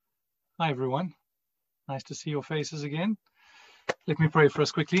Hi, everyone. Nice to see your faces again. Let me pray for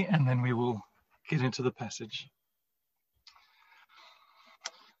us quickly, and then we will get into the passage.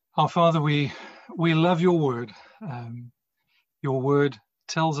 Our Father, we love your word. Your word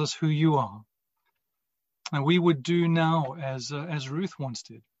tells us who you are. And we would do now as Ruth once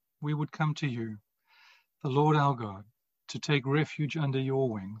did. We would come to you, the Lord our God, to take refuge under your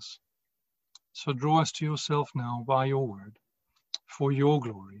wings. So draw us to yourself now by your word, for your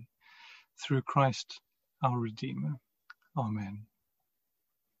glory, through Christ our Redeemer. Amen.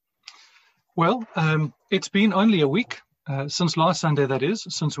 Well, it's been only a week since last Sunday, that is,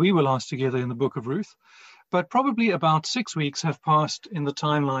 since we were last together in the book of Ruth, but probably about 6 weeks have passed in the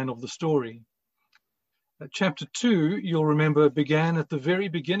timeline of the story. Chapter 2, you'll remember, began at the very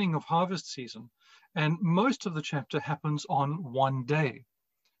beginning of harvest season, and most of the chapter happens on one day,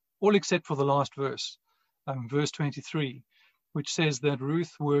 all except for the last verse, verse 23, which says that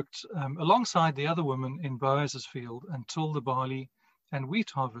Ruth worked alongside the other women in Boaz's field until the barley and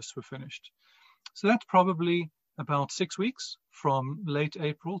wheat harvests were finished. So that's probably about 6 weeks, from late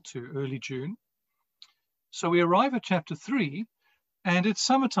April to early June. So we arrive at chapter 3, and it's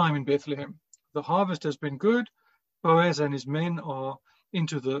summertime in Bethlehem. The harvest has been good. Boaz and his men are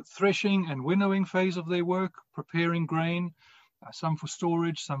into the threshing and winnowing phase of their work, preparing grain, some for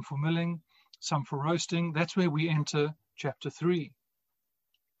storage, some for milling, some for roasting. That's where we enter chapter 3.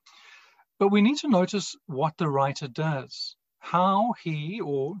 But we need to notice what the writer does, how he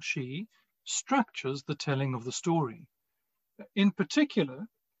or she structures the telling of the story. In particular,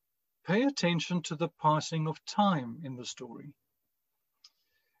 pay attention to the passing of time in the story.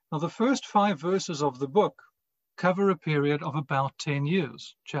 Now, the first 5 verses of the book cover a period of about 10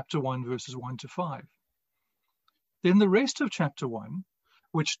 years, chapter 1, verses 1 to 5. Then the rest of chapter 1,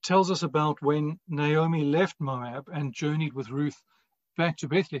 which tells us about when Naomi left Moab and journeyed with Ruth back to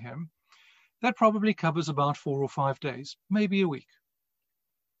Bethlehem, that probably covers about 4 or 5 days, maybe a week.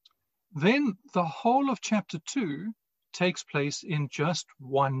 Then the whole of chapter 2 takes place in just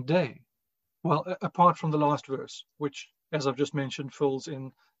one day. Well, apart from the last verse, which, as I've just mentioned, falls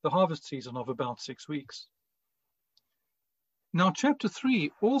in the harvest season of about 6 weeks. Now, chapter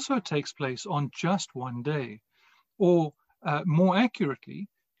 3 also takes place on just one day, or more accurately,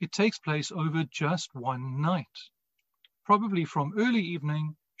 it takes place over just one night, probably from early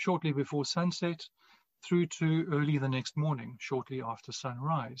evening, shortly before sunset, through to early the next morning, shortly after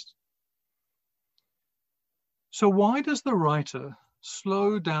sunrise. So why does the writer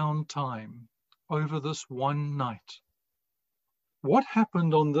slow down time over this one night? What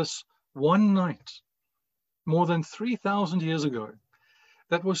happened on this one night, more than 3,000 years ago,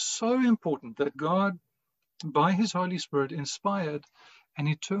 that was so important that God, by his Holy Spirit, inspired an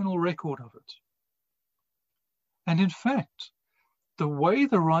eternal record of it? And in fact, the way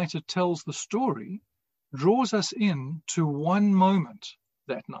the writer tells the story draws us in to one moment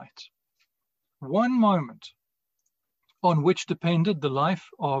that night. One moment on which depended the life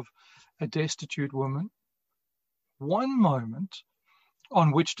of a destitute woman. One moment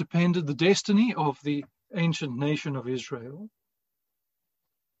on which depended the destiny of the ancient nation of Israel.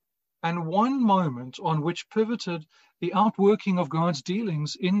 And one moment on which pivoted the outworking of God's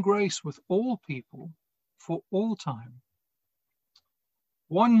dealings in grace with all people for all time.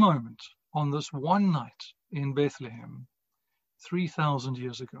 One moment on this one night in Bethlehem, 3,000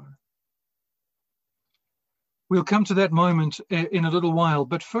 years ago. We'll come to that moment in a little while,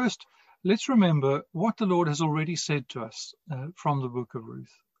 but first, let's remember what the Lord has already said to us from the book of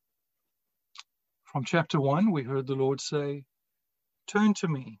Ruth. From chapter 1, we heard the Lord say, "Turn to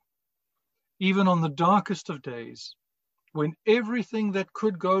me, even on the darkest of days, when everything that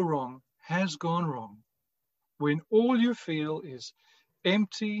could go wrong has gone wrong, when all you feel is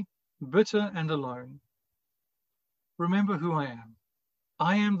empty, bitter, and alone. Remember who I am.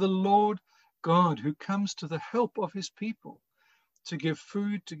 I am the Lord God who comes to the help of his people, to give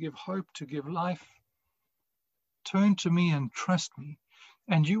food, to give hope, to give life. Turn to me and trust me,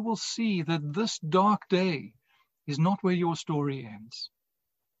 and you will see that this dark day is not where your story ends."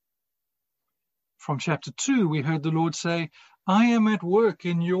 From chapter 2, we heard the Lord say, "I am at work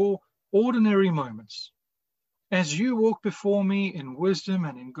in your ordinary moments. As you walk before me in wisdom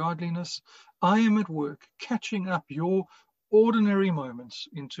and in godliness, I am at work catching up your ordinary moments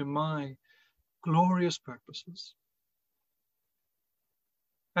into my glorious purposes."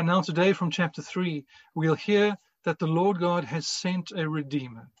 And now today from chapter 3, we'll hear that the Lord God has sent a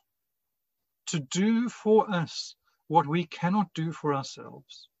Redeemer to do for us what we cannot do for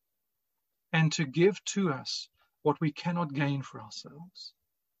ourselves, and to give to us what we cannot gain for ourselves.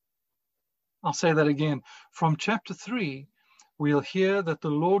 I'll say that again. From chapter 3, we'll hear that the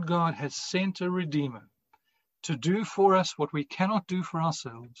Lord God has sent a Redeemer to do for us what we cannot do for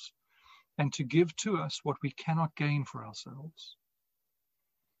ourselves, and to give to us what we cannot gain for ourselves.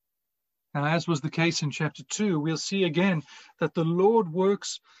 Now, as was the case in chapter 2, we'll see again that the Lord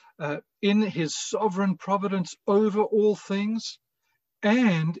works in his sovereign providence over all things,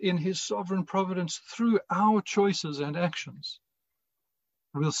 and in his sovereign providence through our choices and actions.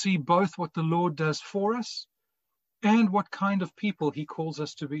 We'll see both what the Lord does for us and what kind of people he calls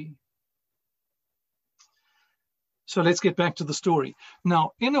us to be. So let's get back to the story.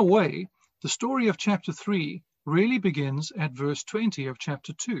 Now, in a way, the story of chapter 3 really begins at verse 20 of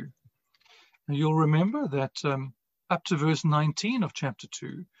chapter 2. And you'll remember that up to verse 19 of chapter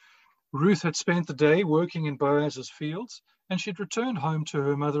 2, Ruth had spent the day working in Boaz's fields, and she'd returned home to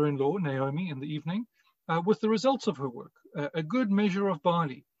her mother-in-law, Naomi, in the evening with the results of her work, a good measure of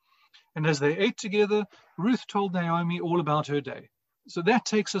barley. And as they ate together, Ruth told Naomi all about her day. So that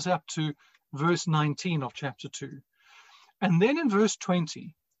takes us up to verse 19 of chapter 2. And then in verse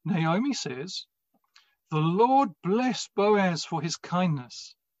 20, Naomi says, "The Lord bless Boaz for his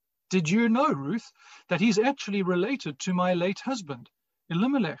kindness. Did you know, Ruth, that he's actually related to my late husband,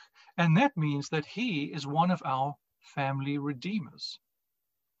 Elimelech? And that means that he is one of our family redeemers."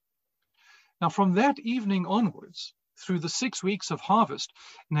 Now, from that evening onwards, through the 6 weeks of harvest,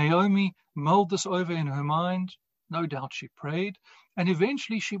 Naomi mulled this over in her mind. No doubt she prayed, and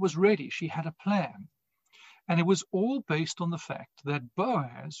eventually she was ready. She had a plan. And it was all based on the fact that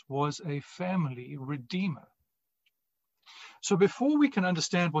Boaz was a family redeemer. So before we can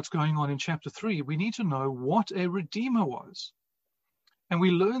understand what's going on in chapter 3, we need to know what a redeemer was. And we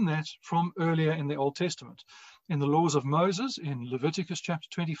learn that from earlier in the Old Testament, in the laws of Moses, in Leviticus chapter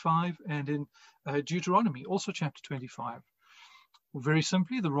 25, and in Deuteronomy, also chapter 25. Very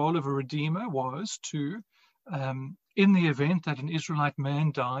simply, the role of a redeemer was to, in the event that an Israelite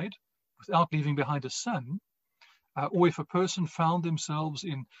man died without leaving behind a son, or if a person found themselves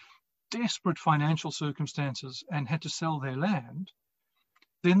in desperate financial circumstances and had to sell their land,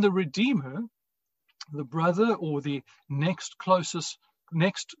 then the redeemer, the brother or the next closest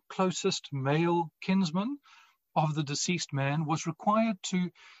male kinsman of the deceased man, was required to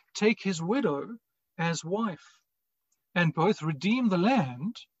take his widow as wife and both redeem the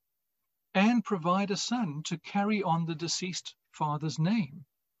land and provide a son to carry on the deceased father's name.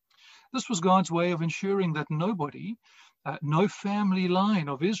 This was God's way of ensuring that nobody, no family line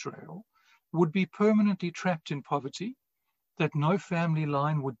of Israel, would be permanently trapped in poverty, that no family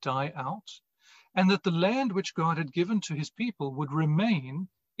line would die out, and that the land which God had given to his people would remain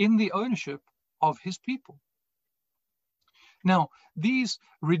in the ownership of his people. Now, these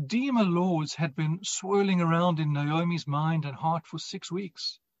Redeemer laws had been swirling around in Naomi's mind and heart for 6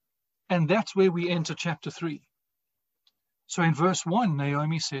 weeks, and that's where we enter chapter 3. So in verse 1,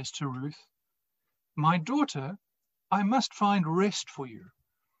 Naomi says to Ruth, "My daughter, I must find rest for you."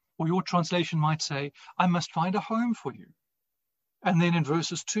 Or your translation might say, "I must find a home for you." And then in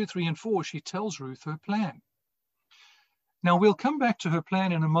verses 2, 3, and 4, she tells Ruth her plan. Now, we'll come back to her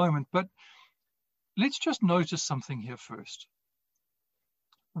plan in a moment, but let's just notice something here first.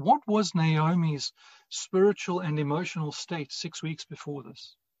 What was Naomi's spiritual and emotional state 6 weeks before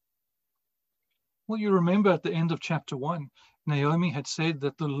this? Well, you remember at the end of chapter 1, Naomi had said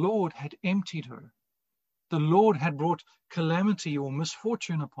that the Lord had emptied her. The Lord had brought calamity or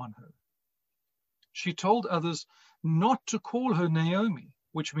misfortune upon her. She told others not to call her Naomi,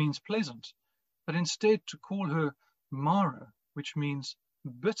 which means pleasant, but instead to call her Mara, which means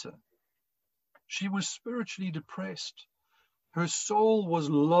bitter. She was spiritually depressed. Her soul was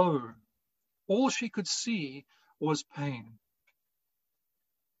low. All she could see was pain.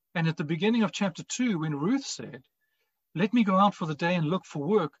 And at the beginning of chapter 2, when Ruth said, "Let me go out for the day and look for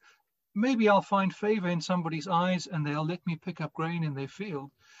work, maybe I'll find favor in somebody's eyes and they'll let me pick up grain in their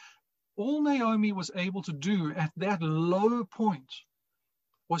field," all Naomi was able to do at that low point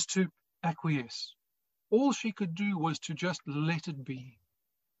was to acquiesce. All she could do was to just let it be.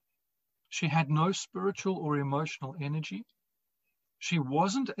 She had no spiritual or emotional energy. She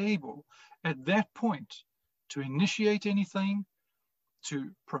wasn't able at that point to initiate anything,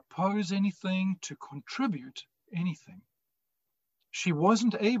 to propose anything, to contribute anything. She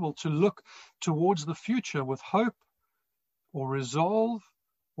wasn't able to look towards the future with hope or resolve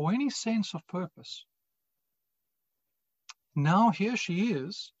or any sense of purpose. Now here she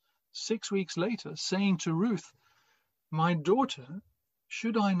is, 6 weeks later, saying to Ruth, "My daughter,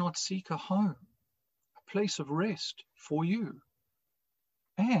 should I not seek a home, a place of rest for you?"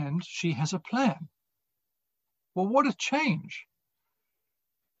 And she has a plan. Well, what a change.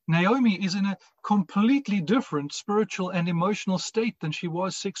 Naomi is in a completely different spiritual and emotional state than she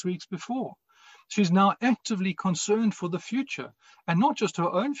was 6 weeks before. She's now actively concerned for the future, and not just her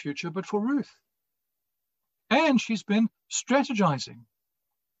own future, but for Ruth. And she's been strategizing.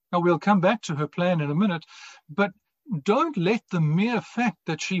 Now, we'll come back to her plan in a minute, but don't let the mere fact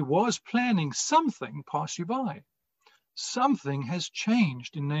that she was planning something pass you by. Something has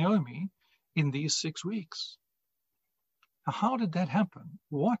changed in Naomi in these 6 weeks. Now, how did that happen?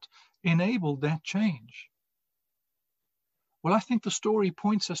 What enabled that change? Well, I think the story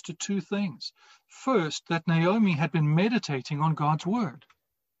points us to two things. First, that Naomi had been meditating on God's word.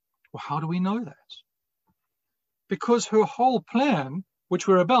 Well, how do we know that? Because her whole plan, which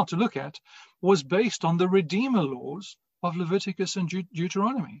we're about to look at, was based on the Redeemer laws of Leviticus and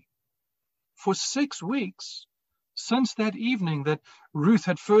Deuteronomy. For 6 weeks, since that evening that Ruth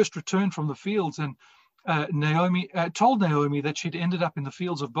had first returned from the fields and Naomi told Naomi that she'd ended up in the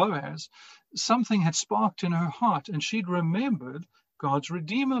fields of Boaz, something had sparked in her heart, and she'd remembered God's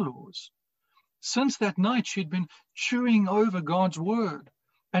Redeemer laws. Since that night, she'd been chewing over God's word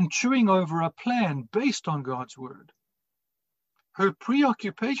and chewing over a plan based on God's word. Her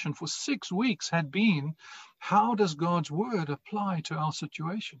preoccupation for 6 weeks had been, how does God's word apply to our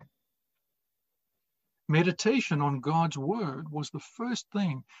situation? Meditation on God's word was the first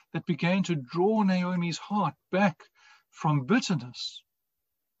thing that began to draw Naomi's heart back from bitterness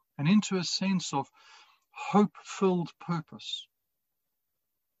and into a sense of hope-filled purpose.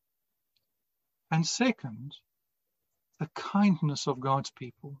 And second, the kindness of God's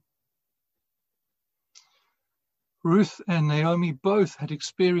people. Ruth and Naomi both had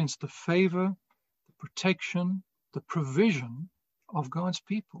experienced the favor, the protection, the provision of God's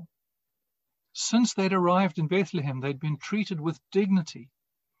people. Since they'd arrived in Bethlehem, they'd been treated with dignity.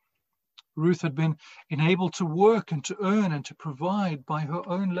 Ruth had been enabled to work and to earn and to provide by her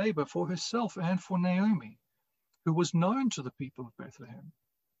own labor for herself and for Naomi, who was known to the people of Bethlehem.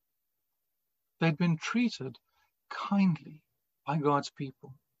 They'd been treated kindly by God's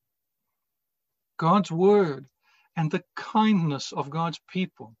people. God's word and the kindness of God's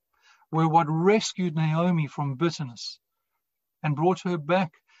people were what rescued Naomi from bitterness and brought her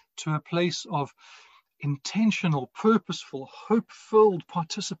back to a place of intentional, purposeful, hope-filled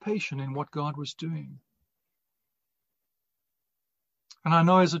participation in what God was doing. And I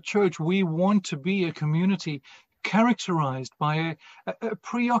know as a church, we want to be a community characterized by a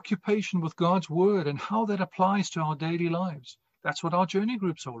preoccupation with God's word and how that applies to our daily lives. That's what our journey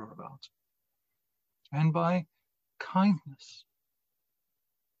groups all are about. And by kindness.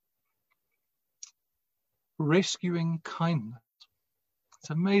 Rescuing kindness. It's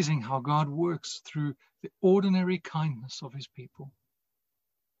amazing how God works through the ordinary kindness of his people.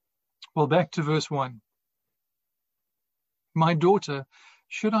 Well, back to verse 1. My daughter,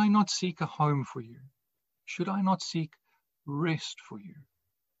 should I not seek a home for you? Should I not seek rest for you?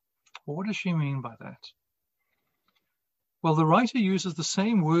 Well, what does she mean by that? Well, the writer uses the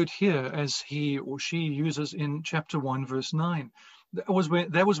same word here as he or she uses in chapter 1, verse 9. That was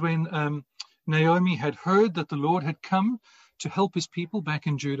when Naomi had heard that the Lord had come to help his people back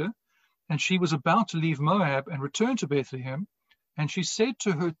in Judah, and she was about to leave Moab and return to Bethlehem, and she said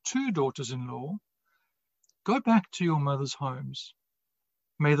to her 2 daughters-in-law, go back to your mother's homes.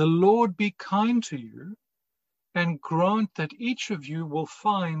 May the Lord be kind to you and grant that each of you will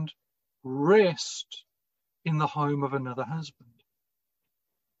find rest in the home of another husband.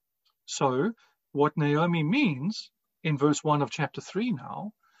 So what Naomi means in verse 1 of chapter 3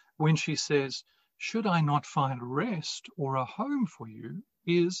 now, when she says, should I not find rest or a home for you,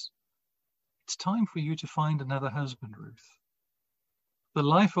 is it's time for you to find another husband, Ruth. The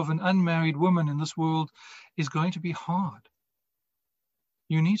life of an unmarried woman in this world is going to be hard.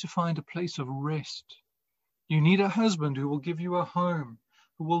 You need to find a place of rest. You need a husband who will give you a home,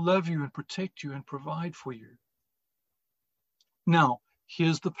 who will love you and protect you and provide for you. Now,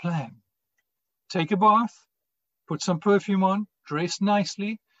 here's the plan. Take a bath, put some perfume on, dress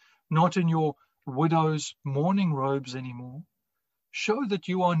nicely, not in your widow's mourning robes anymore. Show that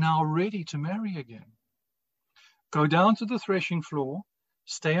you are now ready to marry again. Go down to the threshing floor,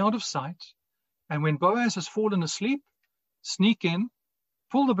 stay out of sight, and when Boaz has fallen asleep, sneak in,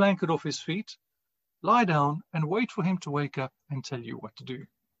 pull the blanket off his feet, lie down, and wait for him to wake up and tell you what to do.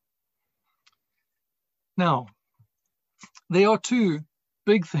 Now, there are 2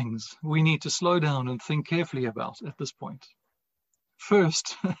 big things we need to slow down and think carefully about at this point.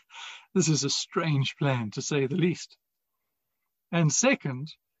 First, this is a strange plan, to say the least. And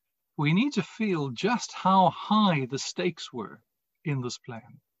second, we need to feel just how high the stakes were in this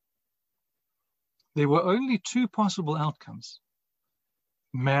plan. There were only 2 possible outcomes.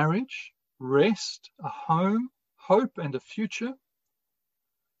 marriage, rest, a home, hope, and a future?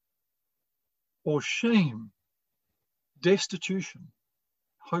 Or shame, destitution,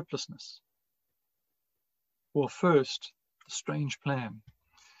 hopelessness? Or first, the strange plan?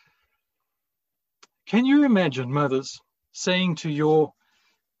 Can you imagine mothers saying to your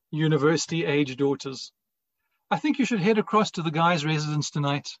university-age daughters, I think you should head across to the guy's residence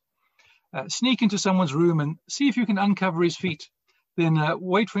tonight, sneak into someone's room and see if you can uncover his feet, then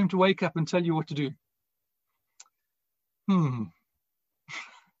wait for him to wake up and tell you what to do?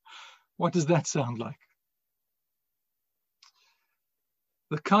 What does that sound like?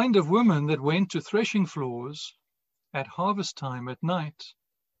 The kind of woman that went to threshing floors at harvest time at night,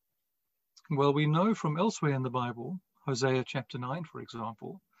 well, we know from elsewhere in the Bible, Hosea chapter 9, for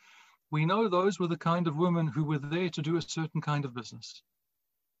example, we know those were the kind of women who were there to do a certain kind of business.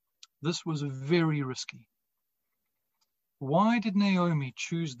 This was very risky. Why did Naomi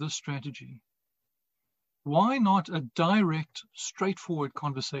choose this strategy? Why not a direct, straightforward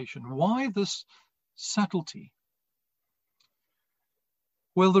conversation? Why this subtlety?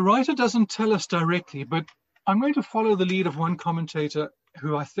 Well, the writer doesn't tell us directly, but I'm going to follow the lead of one commentator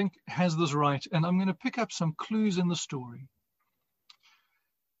who I think has this right, and I'm going to pick up some clues in the story.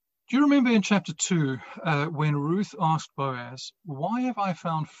 Do you remember in chapter 2 when Ruth asked Boaz, why have I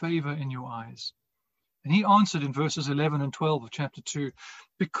found favor in your eyes? And he answered in verses 11 and 12 of chapter 2,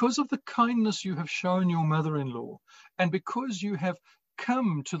 because of the kindness you have shown your mother-in-law, and because you have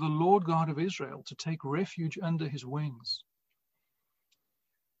come to the Lord God of Israel to take refuge under his wings.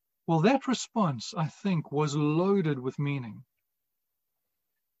 Well, that response, I think, was loaded with meaning.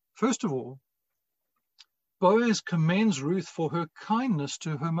 First of all, Boaz commends Ruth for her kindness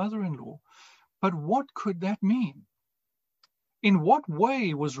to her mother-in-law. But what could that mean? In what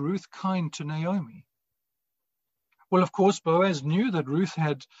way was Ruth kind to Naomi? Well, of course, Boaz knew that Ruth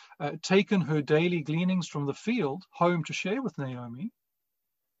had taken her daily gleanings from the field home to share with Naomi.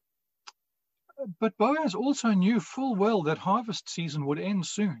 But Boaz also knew full well that harvest season would end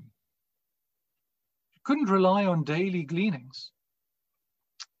soon. He couldn't rely on daily gleanings.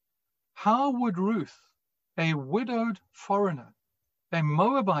 How would Ruth, a widowed foreigner, a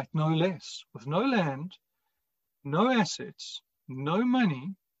Moabite no less, with no land, no assets, no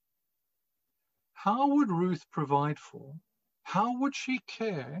money, how would Ruth provide for, how would she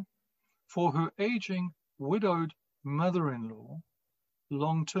care for her aging, widowed mother-in-law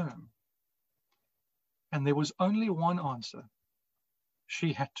long term? And there was only one answer.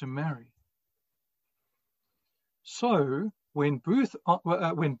 She had to marry. So when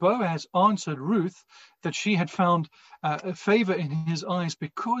Boaz answered Ruth that she had found favor in his eyes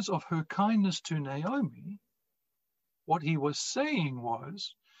because of her kindness to Naomi, what he was saying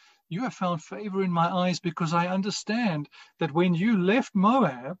was, you have found favor in my eyes because I understand that when you left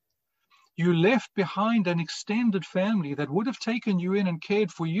Moab, you left behind an extended family that would have taken you in and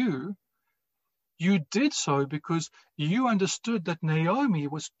cared for you. You did so because you understood that Naomi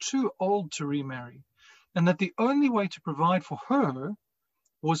was too old to remarry, and that the only way to provide for her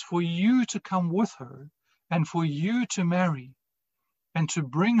was for you to come with her and for you to marry and to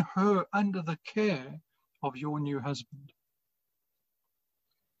bring her under the care of your new husband.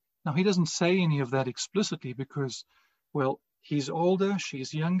 Now, he doesn't say any of that explicitly because, well, he's older,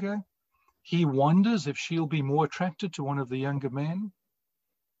 she's younger. He wonders if she'll be more attracted to one of the younger men.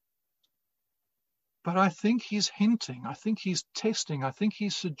 But I think he's hinting, I think he's testing, I think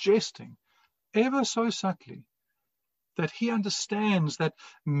he's suggesting, ever so subtly, that he understands that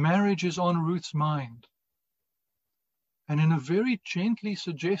marriage is on Ruth's mind. And in a very gently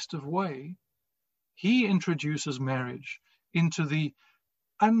suggestive way, he introduces marriage into the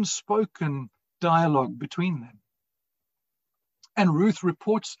unspoken dialogue between them. And Ruth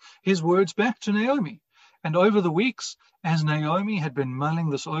reports his words back to Naomi. And over the weeks, as Naomi had been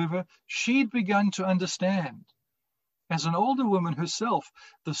mulling this over, she'd begun to understand, as an older woman herself,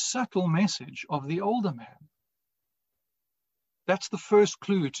 the subtle message of the older man. That's the first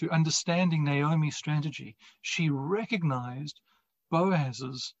clue to understanding Naomi's strategy. She recognized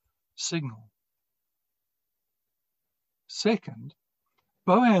Boaz's signal. Second,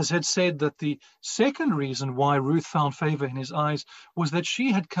 Boaz had said that the second reason why Ruth found favor in his eyes was that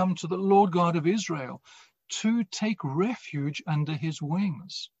she had come to the Lord God of Israel to take refuge under his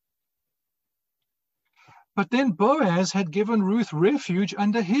wings. But then Boaz had given Ruth refuge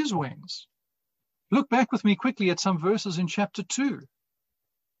under his wings. Look back with me quickly at some verses in chapter 2.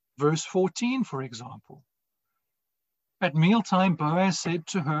 Verse 14, for example. At mealtime, Boaz said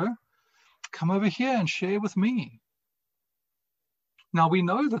to her, "Come over here and share with me." Now we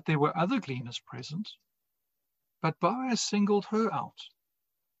know that there were other gleaners present, but Boaz singled her out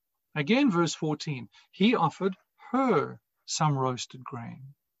Again, verse 14, he offered her some roasted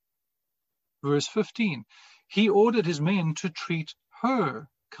grain. Verse 15, he ordered his men to treat her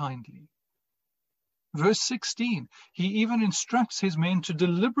kindly. Verse 16, he even instructs his men to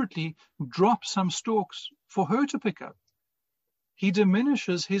deliberately drop some stalks for her to pick up. He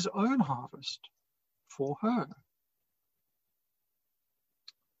diminishes his own harvest for her.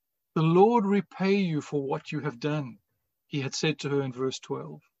 The Lord repay you for what you have done, he had said to her in verse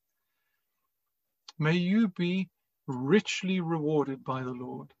 12. May you be richly rewarded by the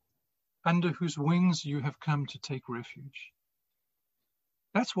Lord, under whose wings you have come to take refuge.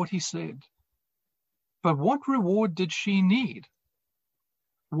 That's what he said. But what reward did she need?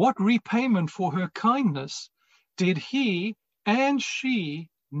 What repayment for her kindness did he and she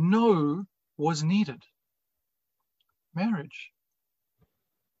know was needed? Marriage.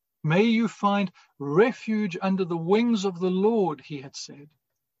 May you find refuge under the wings of the Lord, he had said.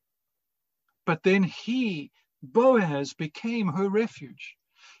 But then he, Boaz, became her refuge.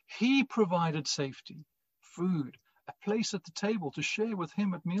 He provided safety, food, a place at the table to share with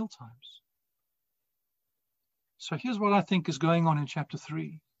him at mealtimes. So here's what I think is going on in chapter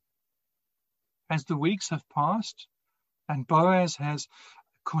 3. As the weeks have passed and Boaz has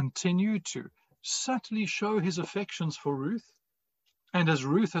continued to subtly show his affections for Ruth, and as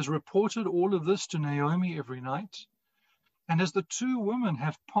Ruth has reported all of this to Naomi every night, and as the two women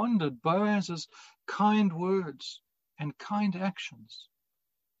have pondered Boaz's kind words and kind actions,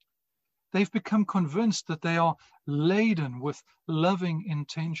 they've become convinced that they are laden with loving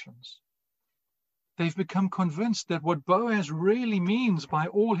intentions. They've become convinced that what Boaz really means by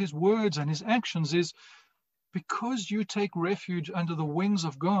all his words and his actions is, because you take refuge under the wings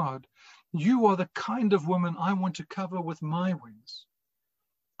of God, you are the kind of woman I want to cover with my wings.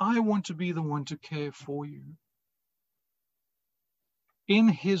 I want to be the one to care for you. In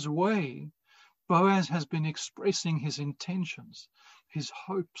his way, Boaz has been expressing his intentions, his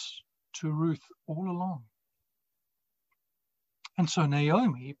hopes to Ruth all along. And so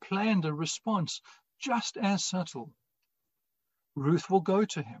Naomi planned a response just as subtle. Ruth will go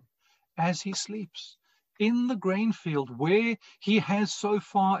to him as he sleeps in the grain field where he has so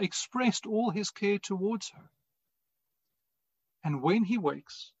far expressed all his care towards her. And when he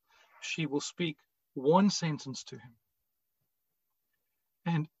wakes, she will speak one sentence to him.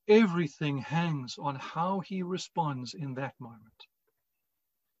 And everything hangs on how he responds in that moment.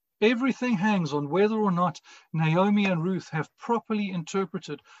 Everything hangs on whether or not Naomi and Ruth have properly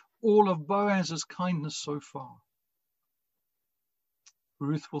interpreted all of Boaz's kindness so far.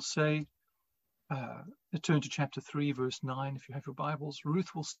 Ruth will say, turn to chapter 3, verse 9, if you have your Bibles.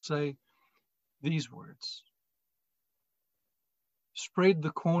 Ruth will say these words: "Spread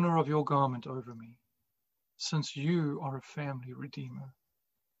the corner of your garment over me, since you are a family redeemer."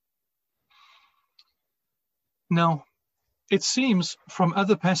 Now, it seems from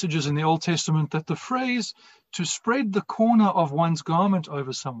other passages in the Old Testament that the phrase to spread the corner of one's garment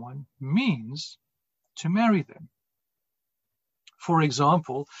over someone means to marry them. For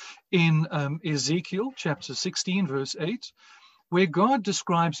example, in Ezekiel chapter 16, verse 8, where God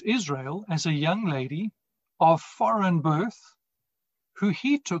describes Israel as a young lady of foreign birth who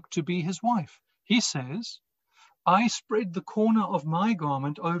he took to be his wife. He says, "I spread the corner of my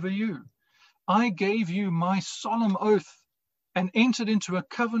garment over you. I gave you my solemn oath and entered into a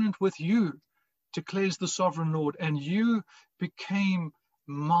covenant with you, declares the sovereign Lord, and you became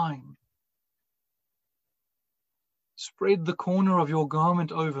mine." Spread the corner of your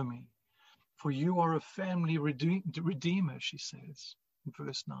garment over me, for you are a family redeemer, she says in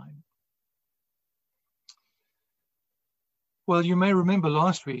verse 9. Well, you may remember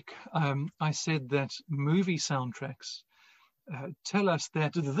last week I said that movie soundtracks tell us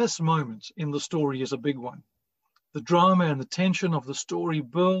that this moment in the story is a big one. The drama and the tension of the story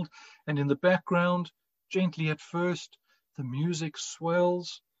build, and in the background, gently at first, the music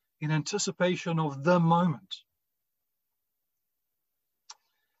swells in anticipation of the moment.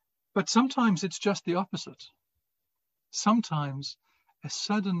 But sometimes it's just the opposite. Sometimes a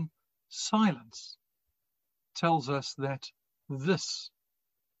sudden silence tells us that this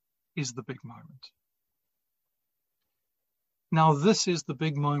is the big moment. Now, this is the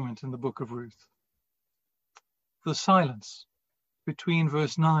big moment in the book of Ruth. The silence between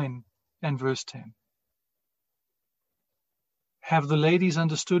verse 9 and verse 10. Have the ladies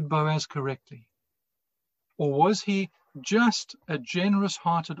understood Boaz correctly? Or was he just a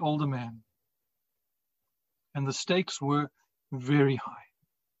generous-hearted older man? And the stakes were very high.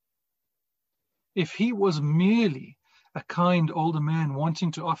 If he was merely a kind older man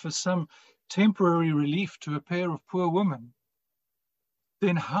wanting to offer some temporary relief to a pair of poor women,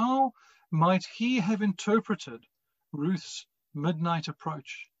 then how might he have interpreted Ruth's midnight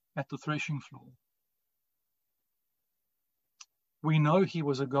approach at the threshing floor? We know he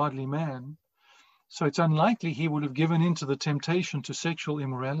was a godly man, so it's unlikely he would have given in to the temptation to sexual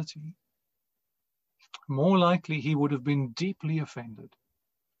immorality. More likely, he would have been deeply offended.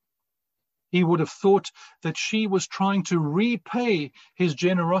 He would have thought that she was trying to repay his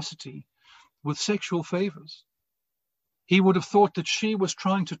generosity with sexual favors. He would have thought that she was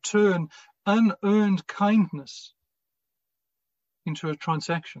trying to turn unearned kindness into a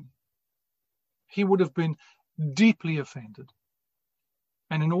transaction. He would have been deeply offended.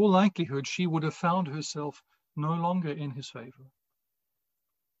 And in all likelihood, she would have found herself no longer in his favor.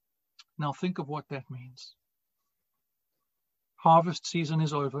 Now think of what that means. Harvest season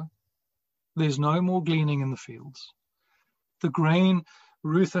is over. There's no more gleaning in the fields. The grain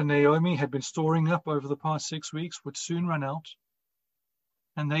Ruth and Naomi had been storing up over the past 6 weeks would soon run out,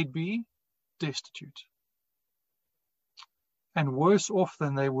 and they'd be destitute and worse off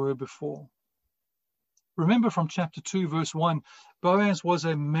than they were before. Remember from chapter 2, verse 1, Boaz was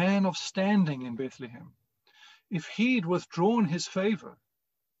a man of standing in Bethlehem. If he'd withdrawn his favor,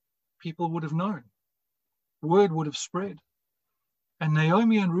 people would have known. Word would have spread. And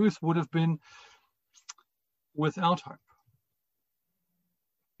Naomi and Ruth would have been without hope.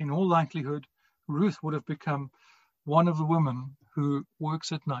 In all likelihood, Ruth would have become one of the women who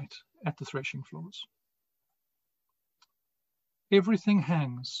works at night at the threshing floors. Everything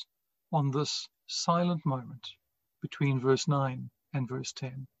hangs on this silent moment between verse 9 and verse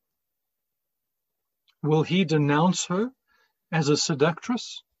 10. Will he denounce her as a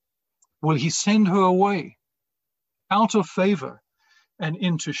seductress? Will he send her away out of favor and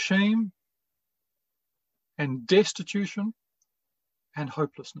into shame and destitution and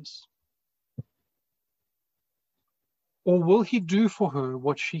hopelessness? Or will he do for her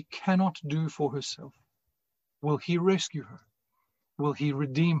what she cannot do for herself? Will he rescue her? Will he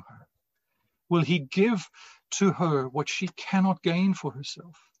redeem her? Will he give to her what she cannot gain for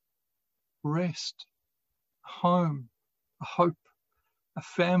herself? Rest, a home, a hope, a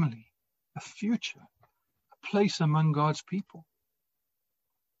family, a future, a place among God's people.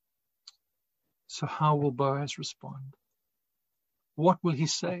 So how will Boaz respond? What will he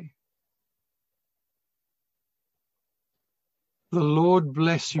say? The Lord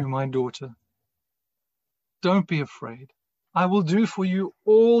bless you, my daughter. Don't be afraid. I will do for you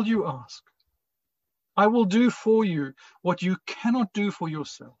all you ask. I will do for you what you cannot do for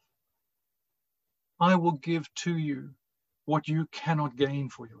yourself. I will give to you what you cannot gain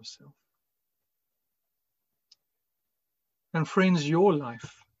for yourself. And friends, your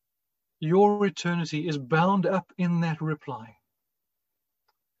life, your eternity is bound up in that reply.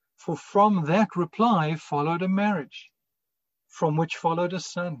 For from that reply followed a marriage, from which followed a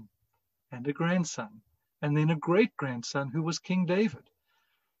son and a grandson, and then a great-grandson who was King David.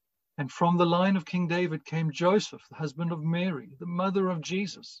 And from the line of King David came Joseph, the husband of Mary, the mother of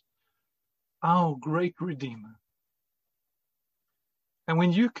Jesus, our great Redeemer. And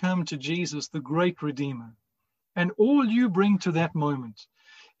when you come to Jesus, the great Redeemer, and all you bring to that moment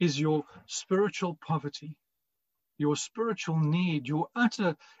is your spiritual poverty, your spiritual need, your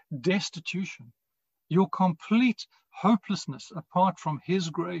utter destitution, your complete hopelessness apart from his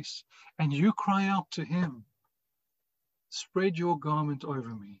grace, and you cry out to him, spread your garment over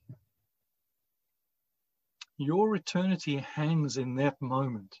me. Your eternity hangs in that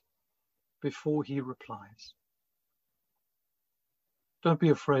moment before he replies. Don't be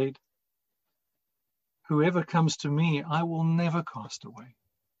afraid. Whoever comes to me, I will never cast away.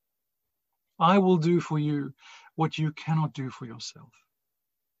 I will do for you what you cannot do for yourself.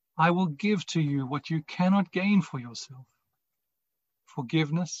 I will give to you what you cannot gain for yourself.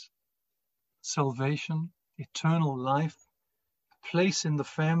 Forgiveness, salvation, eternal life, a place in the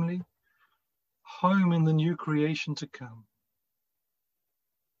family, home in the new creation to come.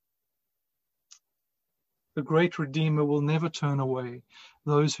 The great Redeemer will never turn away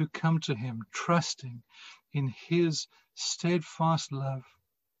those who come to him, trusting in his steadfast love.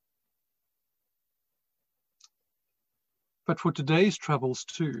 But for today's troubles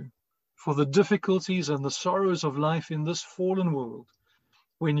too, for the difficulties and the sorrows of life in this fallen world,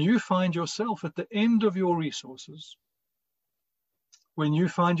 when you find yourself at the end of your resources, when you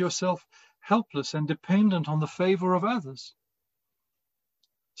find yourself helpless and dependent on the favor of others,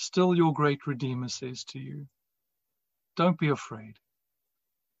 still your great Redeemer says to you, don't be afraid.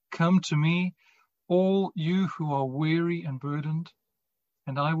 Come to me, all you who are weary and burdened,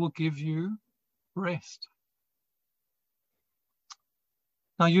 and I will give you rest.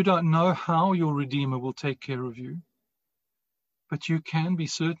 Now, you don't know how your Redeemer will take care of you, But you can be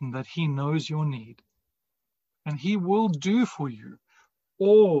certain that He knows your need, and He will do for you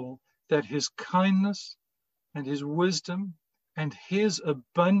all that His kindness and His wisdom and His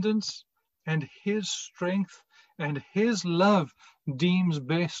abundance and His strength and His love deems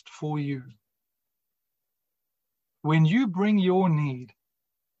best for you. When you bring your need,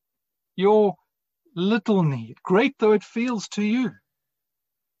 your little need, great though it feels to you,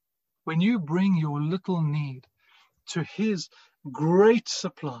 when you bring your little need to His great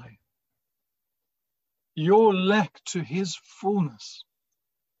supply, your lack to His fullness,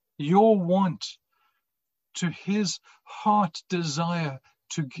 your want to His heart desire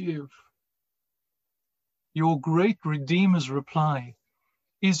to give, your great Redeemer's reply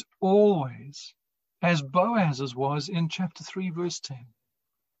is always, as Boaz's was in chapter 3, verse 10.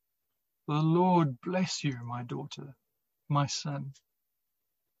 The Lord bless you, my daughter, my son.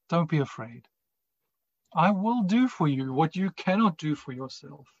 Don't be afraid. I will do for you what you cannot do for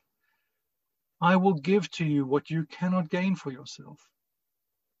yourself. I will give to you what you cannot gain for yourself.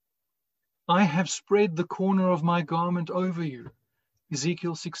 I have spread the corner of my garment over you.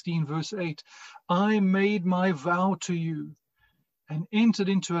 Ezekiel 16, verse 8. I made my vow to you and entered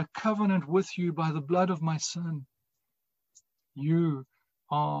into a covenant with you by the blood of my Son. You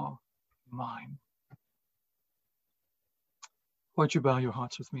are mine. Won't you bow your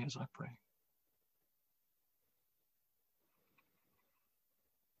hearts with me as I pray?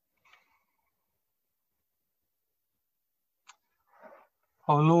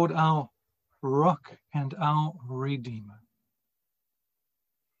 Our Lord, our rock and our Redeemer.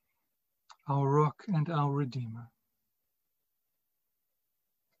 Our rock and our Redeemer.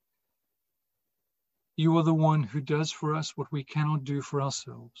 You are the one who does for us what we cannot do for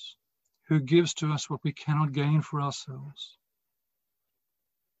ourselves, who gives to us what we cannot gain for ourselves.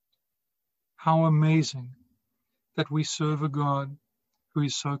 How amazing that we serve a God who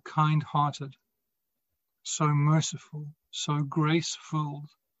is so kind-hearted, so merciful, so grace-filled,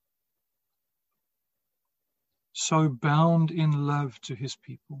 so bound in love to His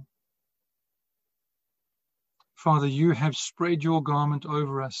people. Father, you have spread your garment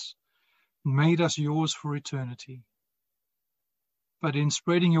over us, made us yours for eternity. But in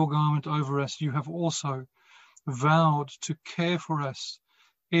spreading your garment over us, you have also vowed to care for us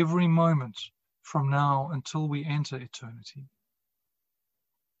every moment from now until we enter eternity.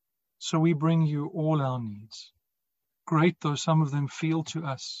 So we bring you all our needs, great though some of them feel to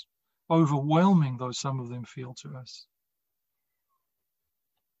us, overwhelming though some of them feel to us.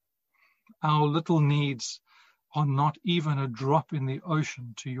 Our little needs are not even a drop in the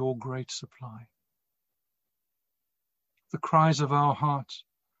ocean to your great supply. The cries of our heart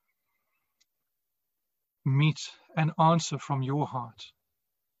meet an answer from your heart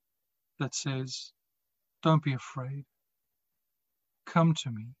that says, don't be afraid. Come to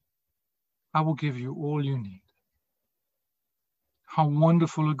me. I will give you all you need. How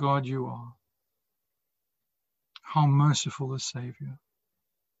wonderful a God you are. How merciful a Savior.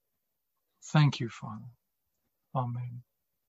 Thank you, Father. Amen.